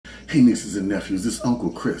Hey nieces and nephews, this is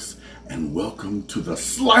Uncle Chris, and welcome to the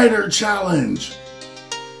Slider Challenge.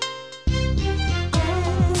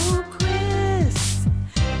 Uncle Chris,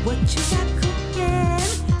 what you got cooking?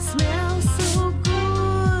 Smells so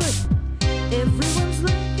good. Everyone's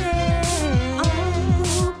looking.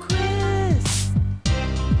 Uncle Chris.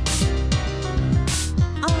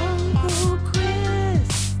 Uncle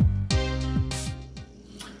Chris.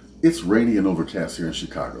 It's rainy and overcast here in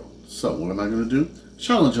Chicago. So what am I going to do?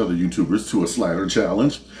 Challenge other YouTubers to a slider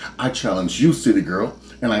challenge. I challenge you, City Girl,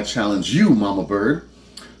 and I challenge you, Mama Bird.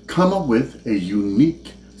 Come up with a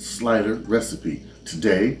unique slider recipe.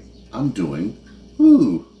 Today, I'm doing,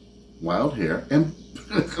 wild hair, and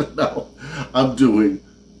no, I'm doing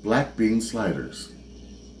black bean sliders.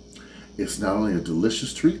 It's not only a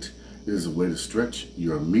delicious treat, it is a way to stretch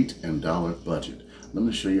your meat and dollar budget. Let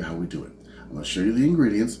me show you how we do it. I'm going to show you the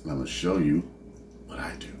ingredients, and I'm going to show you what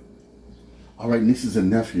I do. All right, nieces and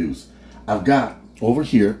nephews, I've got over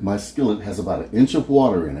here, my skillet has about 1 inch of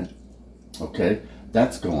water in it. Okay,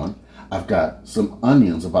 that's going. I've got some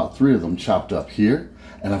onions, about 3 of them chopped up here,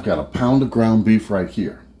 and I've got a pound of ground beef right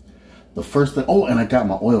here. The first thing, and I got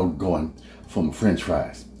my oil going for my French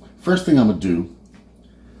fries. First thing I'm gonna do,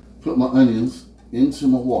 put my onions into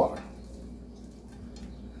my water.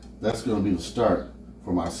 That's gonna be the start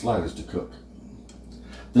for my sliders to cook.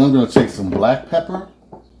 Then I'm gonna take some black pepper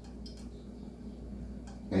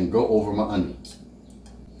and go over my onions.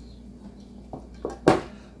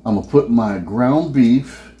 I'm gonna put my ground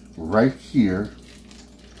beef right here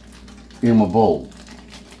in my bowl.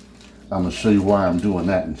 I'm gonna show you why I'm doing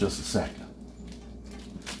that in just a second.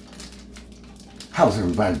 How's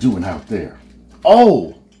everybody doing out there?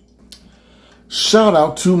 Oh, shout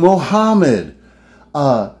out to Mohammed.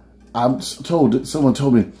 Someone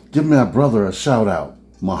told me, give my brother a shout out.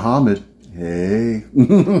 Mohammed, hey.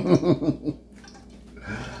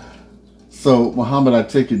 So, Muhammad, I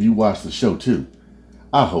take it you watch the show too.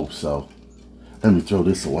 I hope so. Let me throw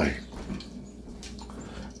this away.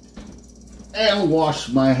 And wash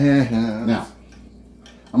my hands. Now,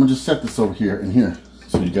 I'm going to just set this over here and here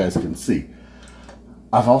so you guys can see.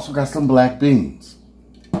 I've also got some black beans.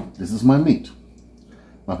 This is my meat.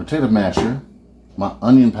 My potato masher, my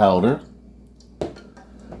onion powder,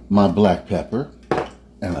 my black pepper,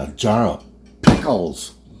 and a jar of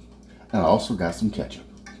pickles. And I also got some ketchup.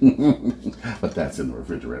 But that's in the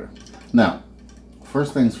refrigerator. Now,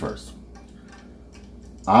 first things first.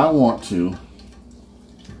 I want to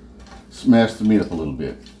smash the meat up a little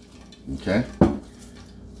bit. Okay?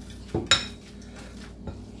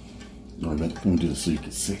 Let me do this so you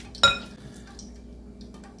can see.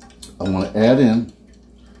 I want to add in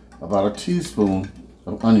about a teaspoon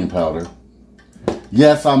of onion powder.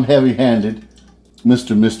 Yes, I'm heavy-handed,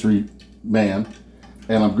 Mr. Mystery Man,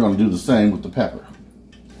 and I'm going to do the same with the pepper.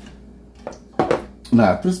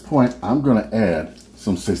 Now, at this point, I'm going to add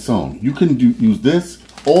some sazon. You can use this,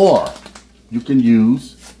 or you can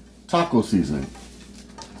use taco seasoning.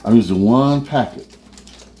 I'm using 1 packet.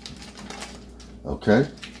 Okay?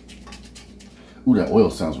 Ooh, that oil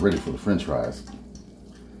sounds ready for the French fries.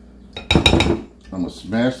 I'm going to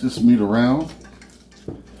smash this meat around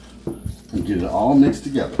and get it all mixed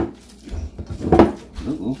together.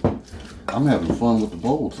 Ooh, I'm having fun with the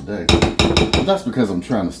bowl today. But that's because I'm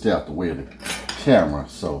trying to stay out the way of the camera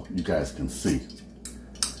so you guys can see.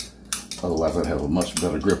 Otherwise, I'd have a much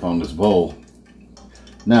better grip on this bowl.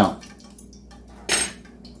 Now,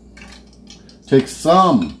 take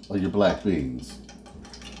some of your black beans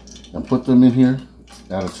and put them in here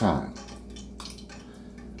at a time.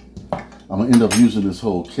 I'm gonna end up using this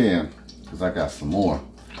whole can because I got some more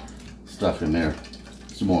stuff in there,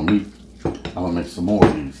 some more meat. I'm gonna make some more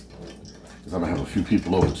of these because I'm gonna have a few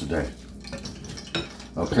people over today.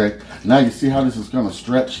 Okay, now you see how this is going to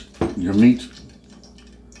stretch your meat?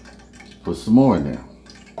 Put some more in there.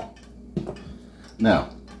 Now,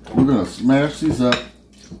 we're going to smash these up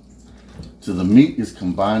till the meat is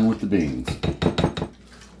combined with the beans.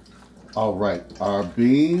 All right, our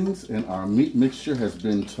beans and our meat mixture has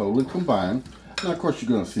been totally combined. Now, of course,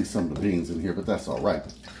 you're going to see some of the beans in here, but that's all right.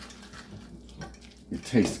 It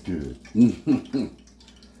tastes good.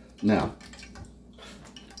 Now,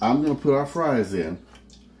 I'm going to put our fries in.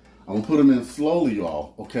 I'm going to put them in slowly,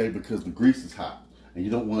 y'all, okay, because the grease is hot, and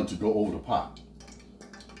you don't want it to go over the pot.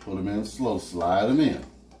 Put them in slow, slide them in.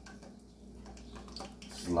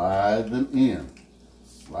 Slide them in.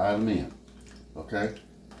 Slide them in, okay?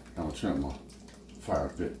 I'm going to turn my fire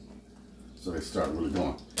a bit so they start really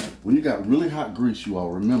going. When you got really hot grease, you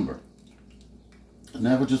all remember,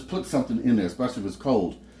 never just put something in there, especially if it's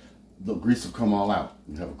cold, the grease will come all out.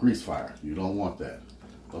 You have a grease fire. You don't want that.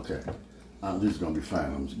 Okay. These are gonna be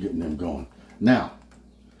fine. I'm just getting them going. Now,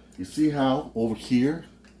 you see how over here,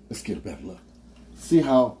 let's get a better look. See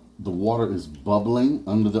how the water is bubbling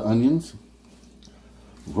under the onions?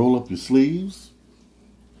 Roll up your sleeves.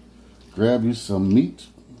 Grab you some meat.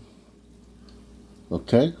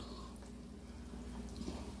 Okay.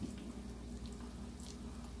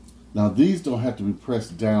 Now these don't have to be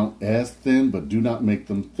pressed down as thin, but do not make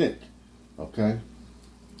them thick. Okay.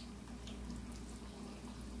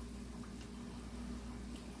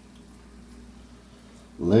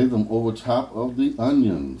 Lay them over top of the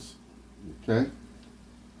onions. Okay.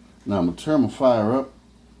 Now I'm going to turn my fire up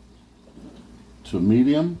to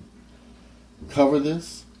medium. Cover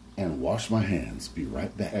this and wash my hands. Be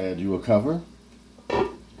right back. Add you a cover.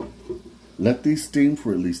 Let these steam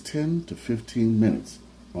for at least 10 to 15 minutes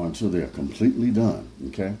or until they are completely done.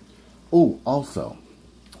 Okay. Oh, also,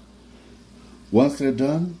 once they're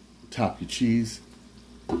done, top your cheese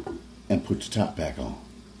and put your top back on.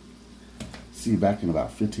 See you back in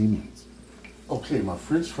about 15 minutes. Okay, my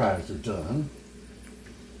French fries are done.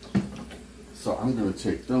 So I'm going to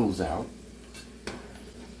take those out.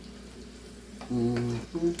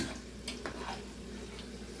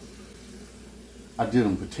 I did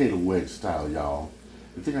them potato wedge style, y'all.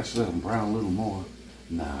 You think I should let them brown a little more?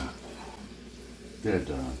 Nah, they're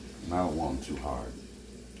done. And I don't want them too hard.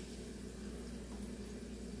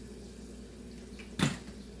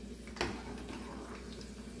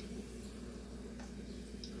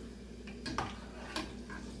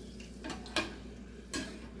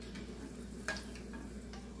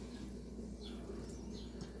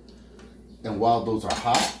 And while those are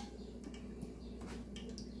hot,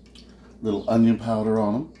 little onion powder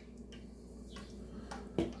on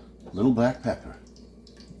them, little black pepper,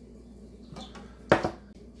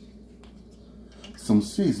 some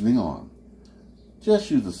seasoning on. Just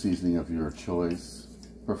use the seasoning of your choice,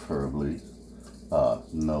 preferably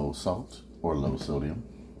no salt or low sodium.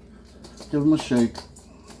 Give them a shake.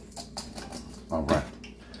 All right.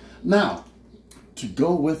 Now, to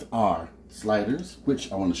go with our sliders,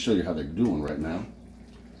 which I want to show you how they're doing right now.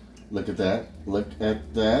 Look at that. Look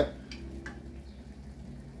at that.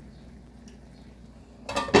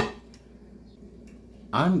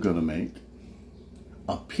 I'm going to make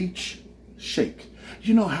a peach shake.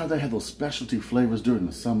 You know how they have those specialty flavors during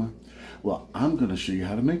the summer? Well, I'm going to show you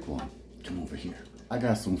how to make one. Come over here. I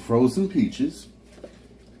got some frozen peaches.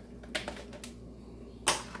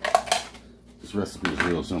 This recipe is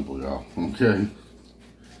real simple, y'all. Okay.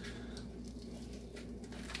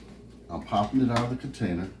 I'm popping it out of the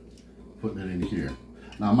container, putting it in here.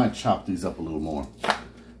 Now I might chop these up a little more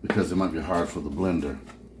because it might be hard for the blender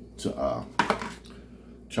to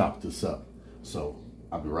chop this up. So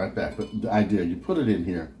I'll be right back. But the idea, you put it in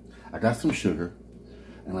here. I got some sugar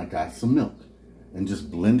and I got some milk, and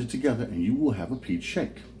just blend it together and you will have a peach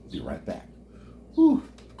shake. Be right back. Whew.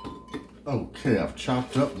 Okay, I've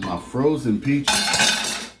chopped up my frozen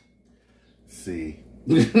peaches. See.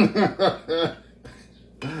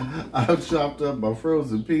 I've chopped up my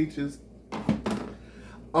frozen peaches.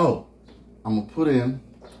 Oh, I'm gonna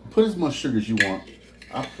put as much sugar as you want.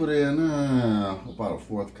 I put in about a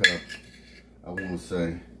 1/4 cup. I want to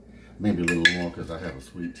say maybe a little more because I have a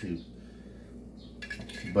sweet tooth.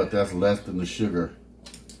 But that's less than the sugar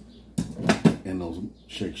in those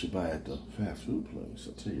shakes you buy at the fast food place.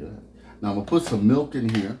 I'll tell you that. Now I'm gonna put some milk in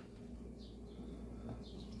here.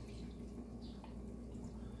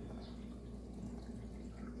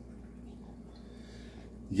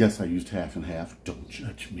 Yes, I used half and half. Don't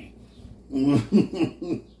judge me.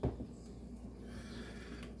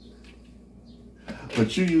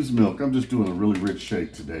 But you use milk. I'm just doing a really rich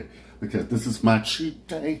shake today because this is my cheat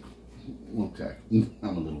day. Okay,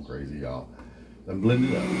 I'm a little crazy, y'all. Then blend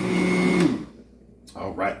it up.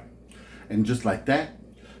 All right. And just like that,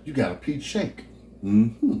 you got a peach shake.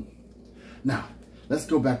 Now, let's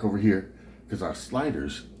go back over here because our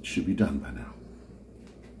sliders should be done by now.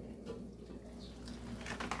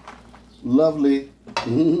 Lovely.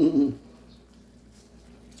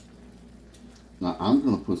 Now I'm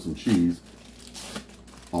going to put some cheese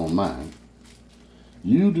on mine.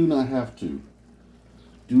 You do not have to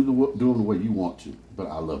do them the way you want to, but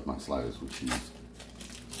I love my sliders with cheese.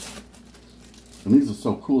 And these are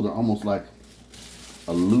so cool. They're almost like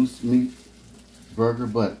a loose meat burger,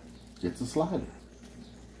 but it's a slider.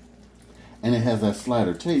 And it has that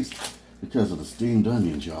slider taste because of the steamed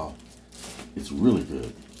onions, y'all. It's really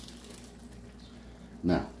good.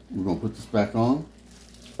 Now, we're going to put this back on,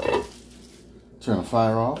 turn the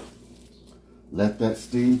fire off, let that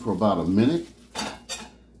steam for about a minute,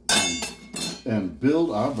 and build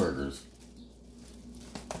our burgers.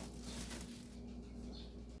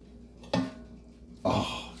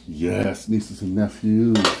 Yes, nieces and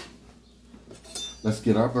nephews. Let's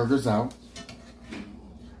get our burgers out.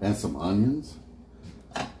 And some onions.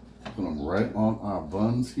 Put them right on our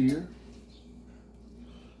buns here.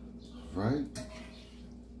 Right.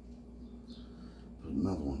 Put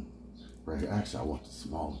another one right here. Actually, I want the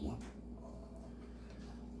smaller one.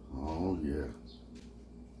 Oh, yeah.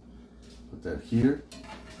 Put that here.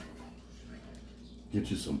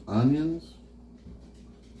 Get you some onions.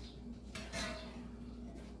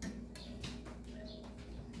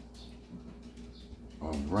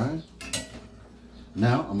 All right.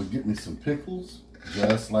 Now I'm gonna get me some pickles,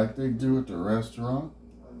 just like they do at the restaurant.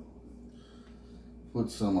 Put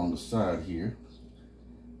some on the side here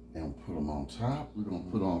and put them on top. We're gonna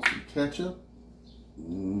put on some ketchup.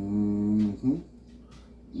 We're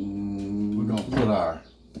gonna put our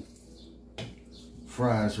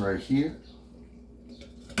fries right here.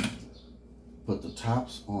 Put the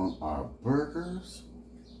tops on our burgers.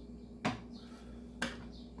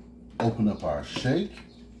 Open up our shake.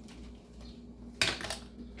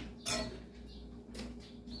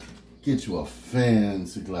 Get you a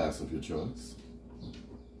fancy glass of your choice.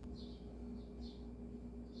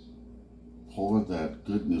 Pour that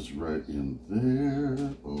goodness right in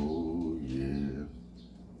there. Oh, yeah.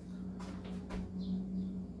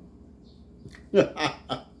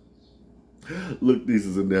 Look,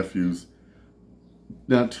 nieces and nephews.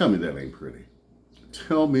 Now, tell me that ain't pretty.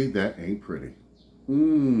 Tell me that ain't pretty.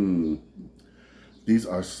 These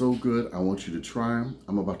are so good. I want you to try them.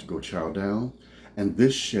 I'm about to go chow down. And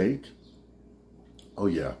this shake, oh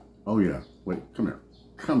yeah. Wait, come here.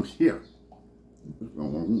 Come here.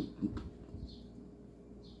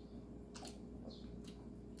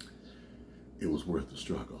 It was worth the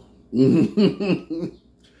struggle.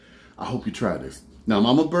 I hope you try this. Now,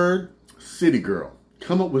 Mama Bird, City Girl,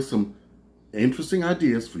 come up with some interesting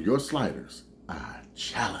ideas for your sliders. I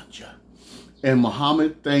challenge you. And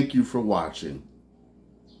Muhammad, thank you for watching.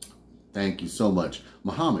 Thank you so much.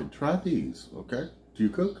 Muhammad, try these, okay? Do you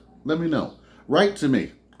cook? Let me know. Write to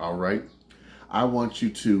me, all right? I want you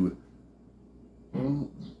to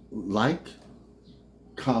like,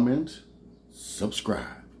 comment,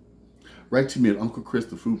 subscribe. Write to me at Uncle Chris,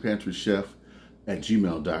 the Food Pantry Chef, at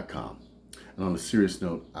gmail.com. And on a serious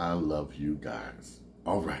note, I love you guys.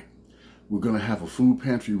 All right. We're going to have a food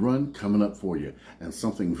pantry run coming up for you. And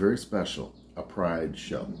something very special, a pride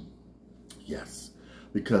show. Yes.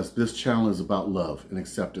 Because this channel is about love and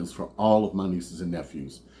acceptance for all of my nieces and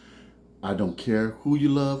nephews. I don't care who you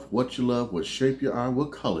love, what shape you are,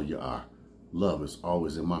 what color you are. Love is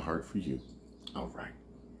always in my heart for you. All right.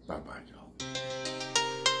 Bye-bye, y'all.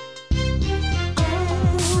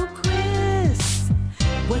 Oh, Chris,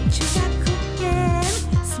 what you got cooking?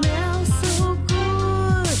 Smell